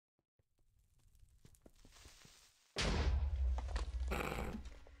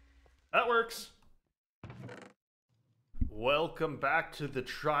That works. Welcome back to the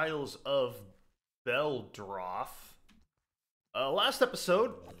Trials of Beldroth. Last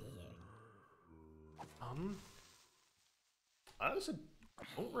episode... I honestly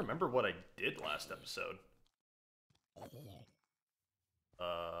don't remember what I did last episode.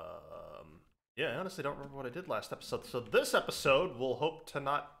 Yeah, I honestly don't remember what I did last episode. So this episode, we'll hope to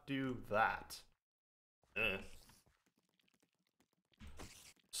not do that.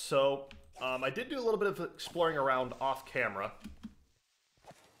 So, I did do a little bit of exploring around off camera.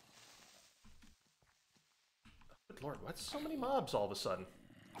 Good lord, what's so many mobs all of a sudden?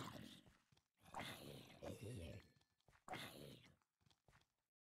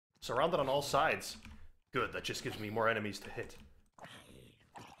 Surrounded on all sides. Good, that just gives me more enemies to hit.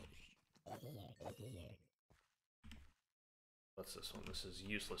 What's this one? This is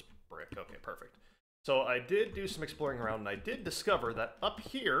useless brick. Okay, perfect. So I did do some exploring around, and I did discover that up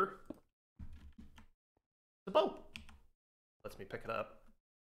here... the bow. Lets me pick it up.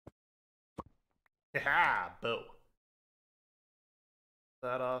 Ha! Bow.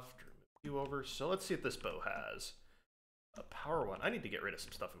 That off, move you over. So let's see what this bow has. A power one. I need to get rid of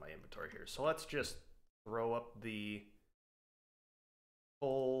some stuff in my inventory here. So let's just throw up the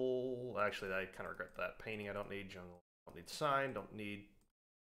full... Actually, I kind of regret that. Painting, I don't need. Jungle, don't need sign. Don't need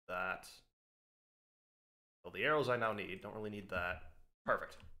that. Well, the arrows I now need. Don't really need that.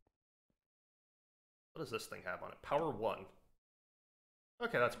 Perfect. What does this thing have on it? Power 1.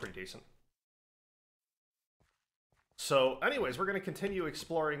 Okay, that's pretty decent. So, anyways, we're going to continue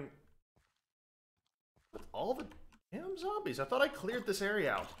exploring with all the damn zombies. I thought I cleared this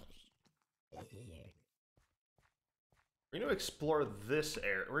area out. We're going to explore this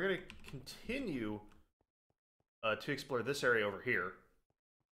area. We're going to continue to explore this area over here.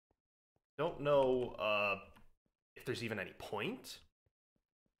 Don't know if there's even any point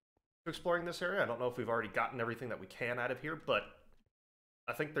to exploring this area. I don't know if we've already gotten everything that we can out of here, but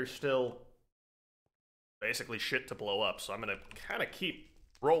I think there's still basically shit to blow up, so I'm going to kind of keep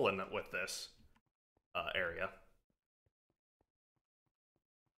rolling with this area.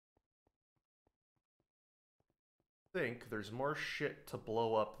 I think there's more shit to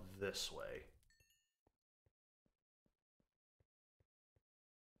blow up this way.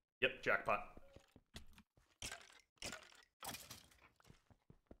 Yep, jackpot.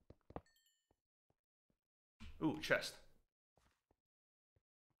 Ooh, chest.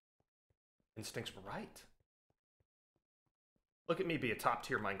 Instincts were right. Look at me be a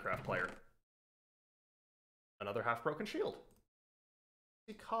top-tier Minecraft player. Another half-broken shield.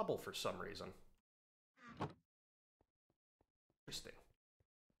 See cobble for some reason. Interesting.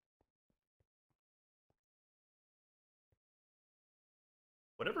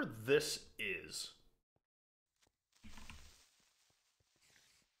 Whatever this is...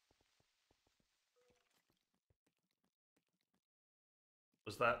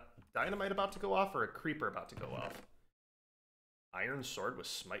 Was that dynamite about to go off or a creeper about to go off? Iron sword with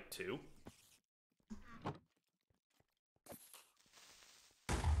smite 2.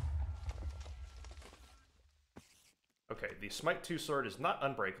 Okay, the smite 2 sword is not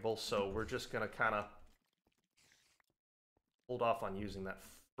unbreakable, so we're just gonna kind of hold off on using that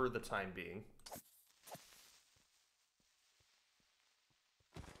for the time being.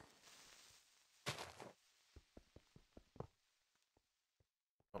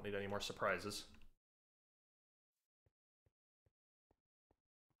 Don't need any more surprises.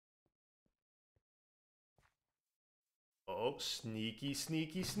 Oh, sneaky,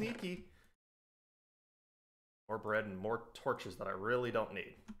 sneaky, sneaky. More bread and more torches that I really don't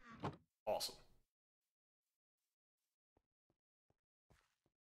need. Awesome.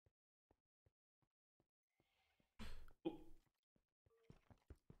 Ooh.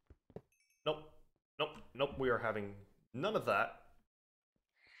 Nope. Nope. Nope. We are having none of that.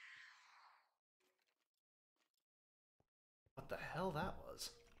 What the hell that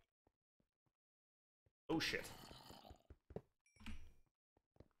was? Oh shit.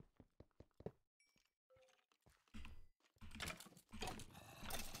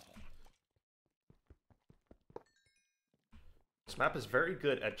 This map is very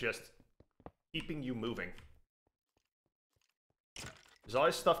good at just keeping you moving. There's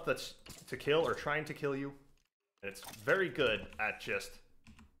always stuff that's to kill or trying to kill you, and it's very good at just...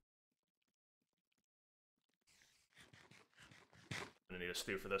 I'm gonna need a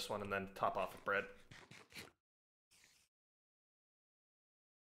stew for this one, and then top off with bread.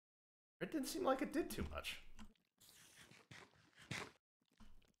 It didn't seem like it did too much.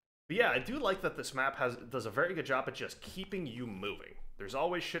 But yeah, I do like that this map does a very good job at just keeping you moving. There's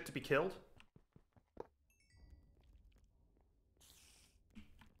always shit to be killed.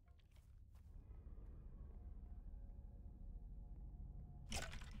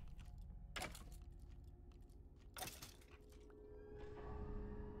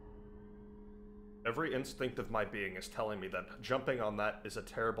 Every instinct of my being is telling me that jumping on that is a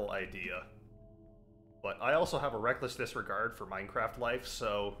terrible idea. But I also have a reckless disregard for Minecraft life,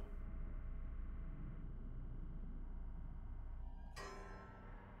 so...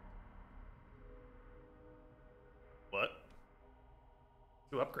 What?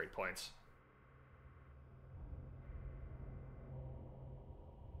 2 upgrade points.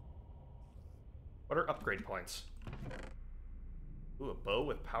 What are upgrade points? Ooh, a bow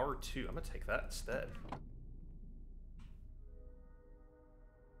with power 2. I'm gonna take that instead.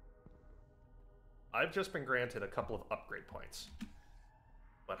 I've just been granted a couple of upgrade points.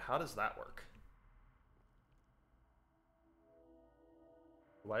 But how does that work?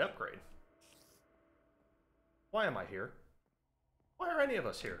 Do I upgrade? Why am I here? Why are any of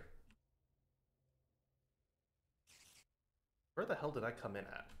us here? Where the hell did I come in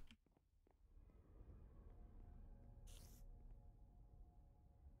at?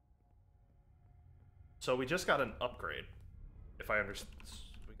 So we just got an upgrade, if I understand.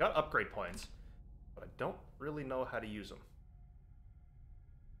 We got upgrade points, but I don't really know how to use them.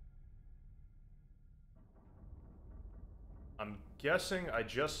 I'm guessing I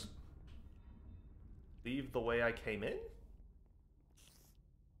just leave the way I came in?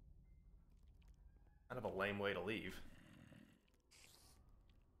 Kind of a lame way to leave.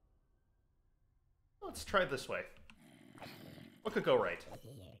 Let's try it this way. What could go right? I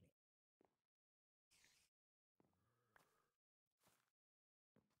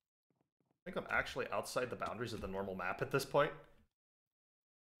think I'm actually outside the boundaries of the normal map at this point.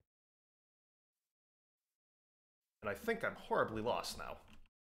 And I think I'm horribly lost now.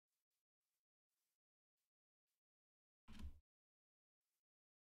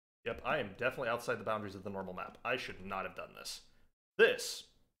 Yep, I am definitely outside the boundaries of the normal map. I should not have done this. This,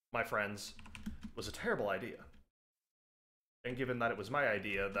 my friends, was a terrible idea. And given that it was my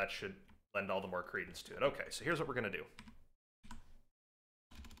idea, that should lend all the more credence to it. Okay, so here's what we're going to do.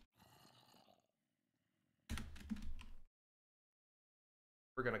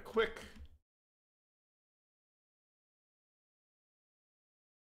 We're going to quick...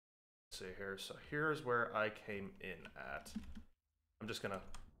 Let's see here. So here's where I came in at. I'm just going to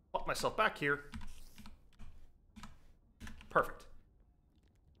plop myself back here. Perfect.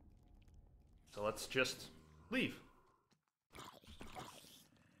 So let's just leave.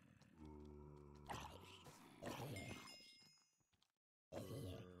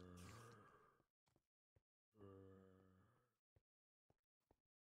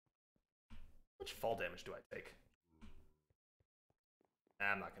 How much fall damage do I take?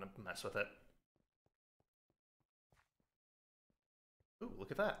 I'm not going to mess with it. Ooh,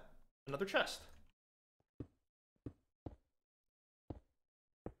 look at that. Another chest.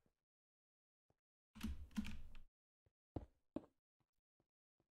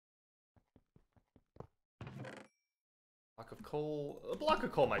 Block of coal. A block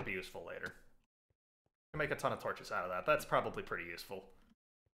of coal might be useful later. I can make a ton of torches out of that. That's probably pretty useful.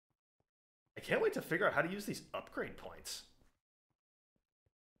 I can't wait to figure out how to use these upgrade points.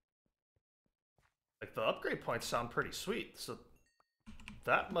 Like, the upgrade points sound pretty sweet, so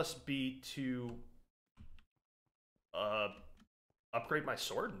that must be to upgrade my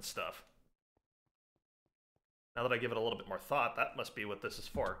sword and stuff. Now that I give it a little bit more thought, that must be what this is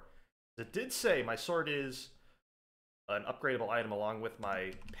for. It did say my sword is an upgradable item along with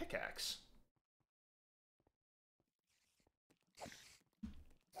my pickaxe.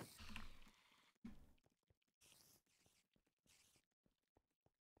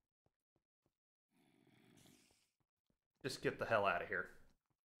 Just get the hell out of here.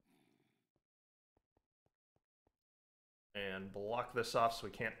 And block this off so we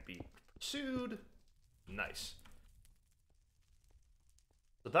can't be pursued. Nice.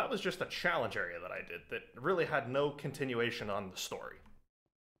 So that was just a challenge area that I did that really had no continuation on the story.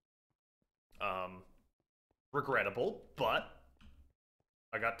 Regrettable, but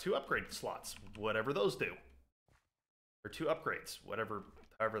I got 2 upgrade slots, whatever those do. Or 2 upgrades,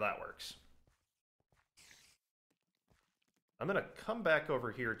 however that works. I'm gonna come back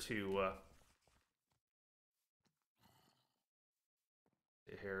over here to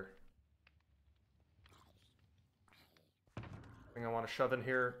here. Thing I want to shove in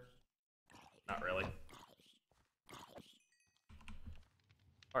here? Not really.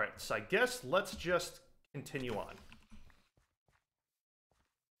 Alright, so I guess let's just continue on.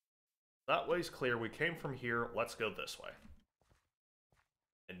 That way's clear. We came from here. Let's go this way.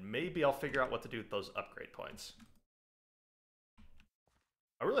 And maybe I'll figure out what to do with those upgrade points.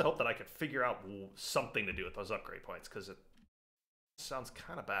 I really hope that I could figure out something to do with those upgrade points, because it sounds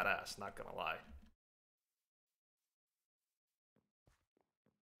kind of badass, not gonna lie.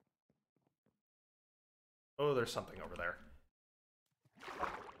 Oh, there's something over there.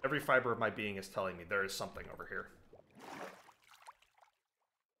 Every fiber of my being is telling me there is something over here.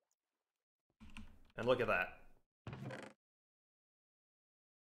 And look at that.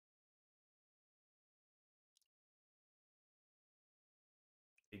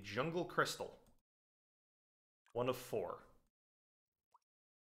 A jungle crystal. 1 of 4.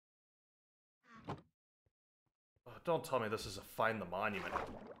 Oh, don't tell me this is a find the monument.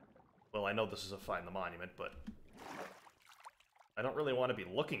 Well, I know this is a find the monument, but I don't really want to be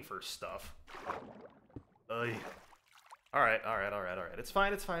looking for stuff. Alright. It's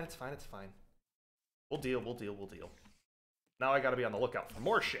fine. We'll deal. Now I gotta be on the lookout for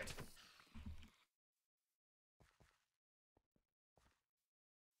more shit.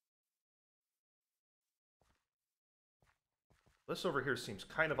 This over here seems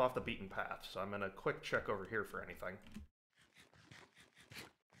kind of off the beaten path, so I'm gonna quick check over here for anything.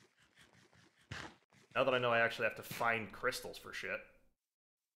 Now that I know I actually have to find crystals for shit.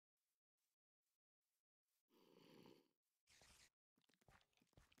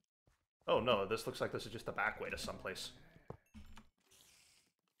 Oh no, this looks like this is just the back way to someplace.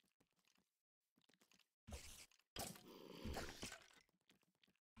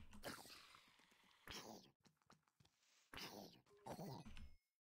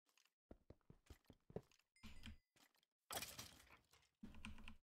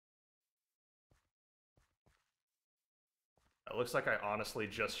 It looks like I honestly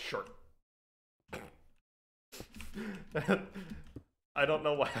just I don't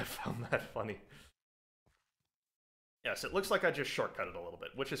know why I found that funny. Yes, it looks like I just shortcutted a little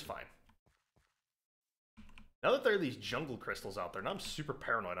bit, which is fine. Now that there are these jungle crystals out there, now I'm super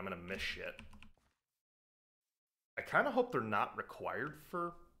paranoid I'm gonna miss shit. I kind of hope they're not required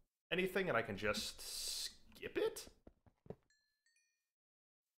for anything and I can just skip it?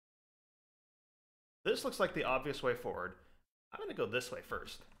 This looks like the obvious way forward. I'm gonna go this way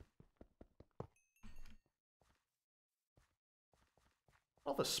first.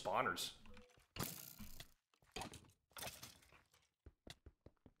 All the spawners.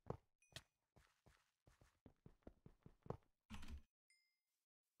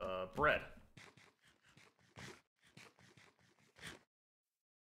 Bread.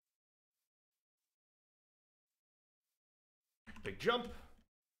 Big jump.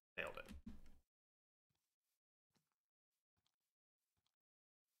 Nailed it.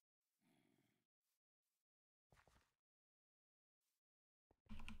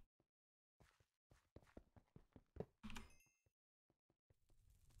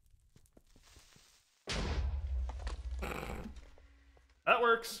 That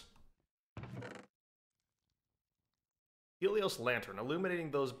works. Helios lantern, illuminating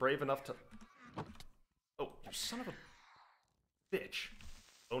those brave enough to... Oh, you son of a bitch.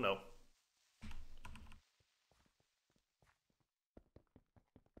 Oh no.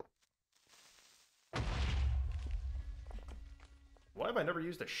 Why have I never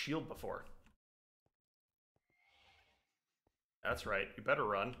used a shield before? That's right, you better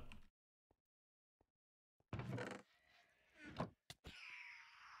run.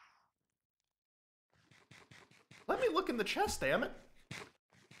 Let me look in the chest, damn it!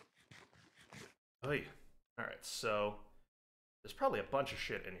 Oy. Alright, so... there's probably a bunch of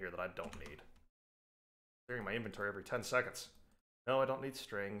shit in here that I don't need. Clearing my inventory every 10 seconds. No, I don't need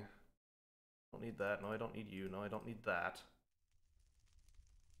string. Don't need that. No, I don't need you. No, I don't need that.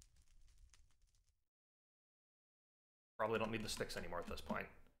 Probably don't need the sticks anymore at this point.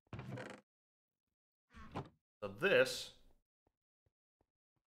 So this...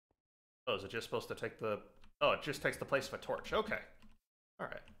 oh, is it just supposed to take the... oh, it just takes the place of a torch. Okay.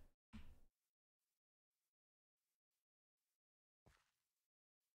 Alright.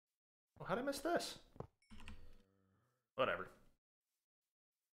 Well, how'd I miss this? Whatever.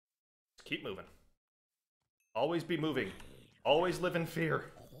 Just keep moving. Always be moving. Always live in fear.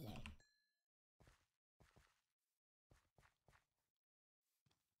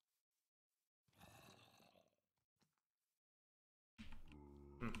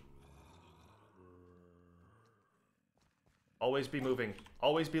 Always be moving.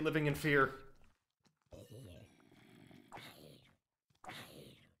 Always be living in fear.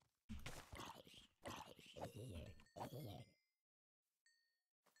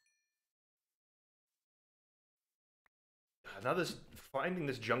 Now finding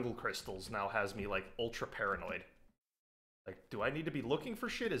this jungle crystals now has me, like, ultra paranoid. Like, do I need to be looking for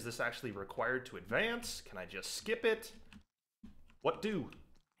shit? Is this actually required to advance? Can I just skip it? What do?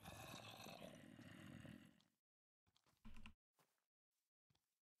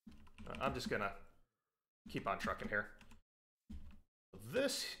 I'm just gonna keep on trucking here.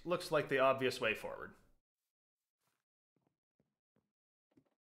 This looks like the obvious way forward.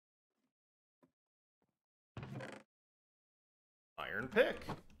 Iron pick.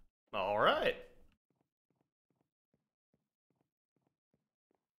 All right.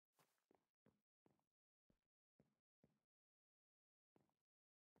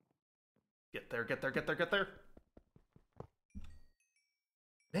 Get there, get there, get there, get there.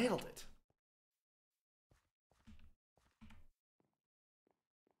 Nailed it.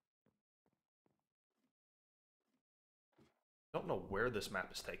 Don't know where this map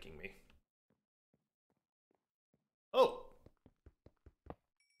is taking me. Oh.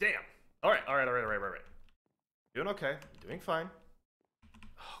 Damn. All right. Doing okay. Doing fine.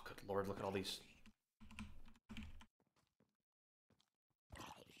 Oh, good lord, look at all these.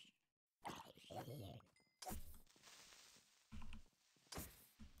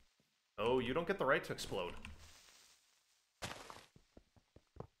 Oh, you don't get the right to explode.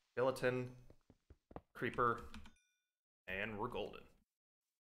 Skeleton, creeper, and we're golden.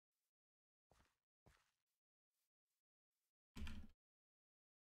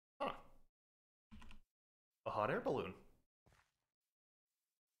 Huh. A hot air balloon.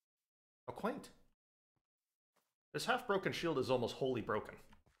 How quaint. This half-broken shield is almost wholly broken.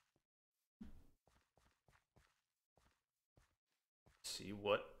 Let's see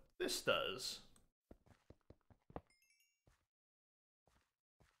what this does.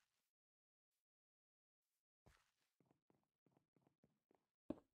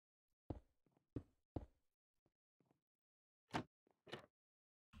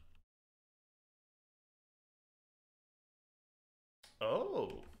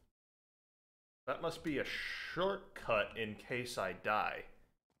 Oh. That must be a shortcut in case I die.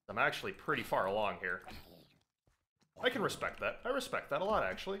 I'm actually pretty far along here. I can respect that. I respect that a lot,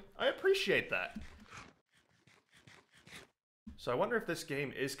 actually. I appreciate that. So I wonder if this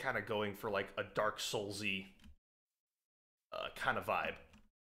game is kind of going for, like, a Dark Souls-y kind of vibe.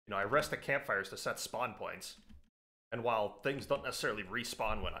 You know, I rest at campfires to set spawn points. And while things don't necessarily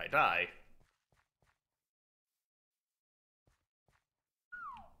respawn when I die...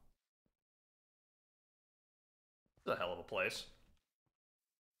 It's a hell of a place.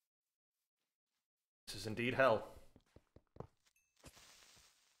 This is indeed hell.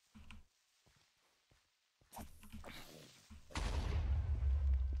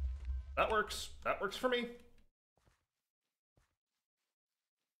 That works. That works for me.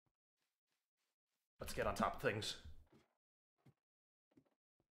 Let's get on top of things.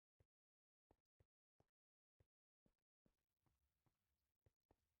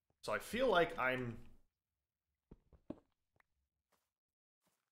 So I feel like I'm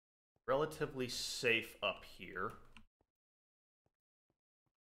relatively safe up here.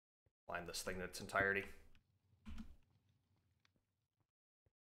 Find this thing in its entirety.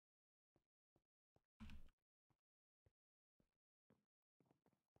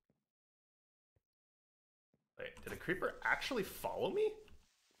 Wait, did a creeper actually follow me?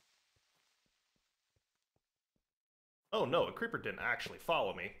 Oh no, a creeper didn't actually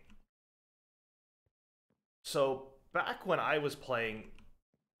follow me. So, back when I was playing...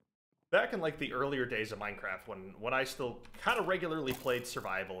 Back in, like, the earlier days of Minecraft, when I still kind of regularly played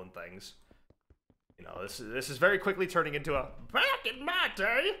survival and things, you know, this is very quickly turning into a back in my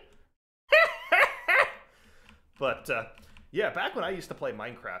day. But yeah, back when I used to play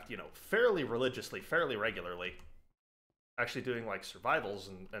Minecraft, you know, fairly religiously, fairly regularly, actually doing like survivals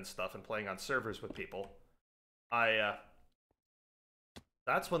and stuff and playing on servers with people,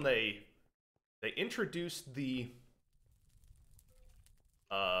 that's when they introduced the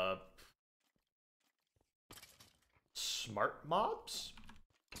smart mobs.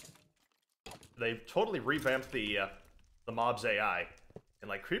 They totally revamped the mobs AI, and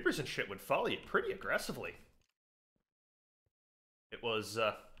like creepers and shit would follow you pretty aggressively. It was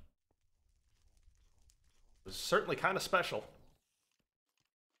certainly kind of special.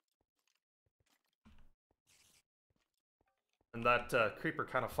 And that creeper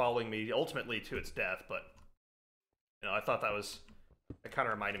kind of following me ultimately to its death, but you know, I thought it kind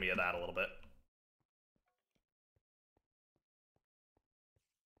of reminded me of that a little bit.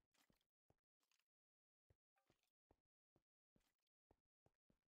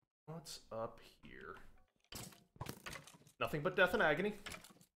 What's up here? Nothing but death and agony.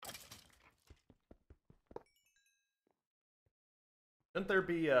 Shouldn't there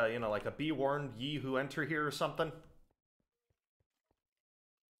be, you know, like a be warned ye who enter here or something?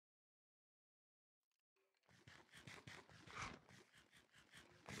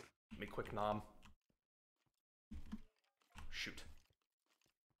 Give me a quick nom. Shoot.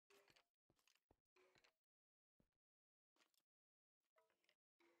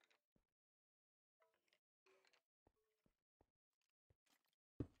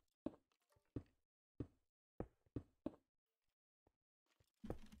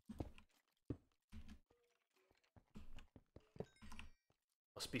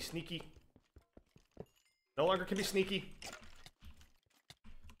 Let's be sneaky. No longer can be sneaky.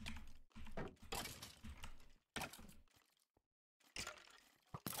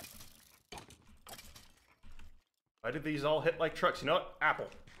 Why did these all hit like trucks? You know what? Apple.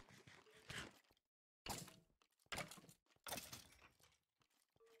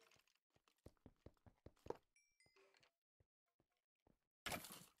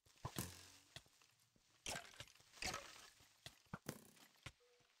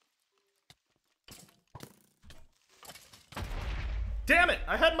 Damn it!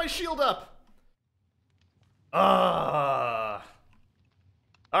 I had my shield up! Alright,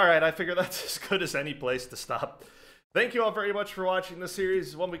 I figure that's as good as any place to stop. Thank you all very much for watching the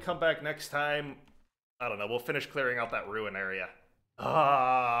series. When we come back next time, I don't know, we'll finish clearing out that ruin area.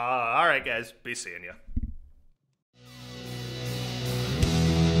 Alright guys, be seeing ya.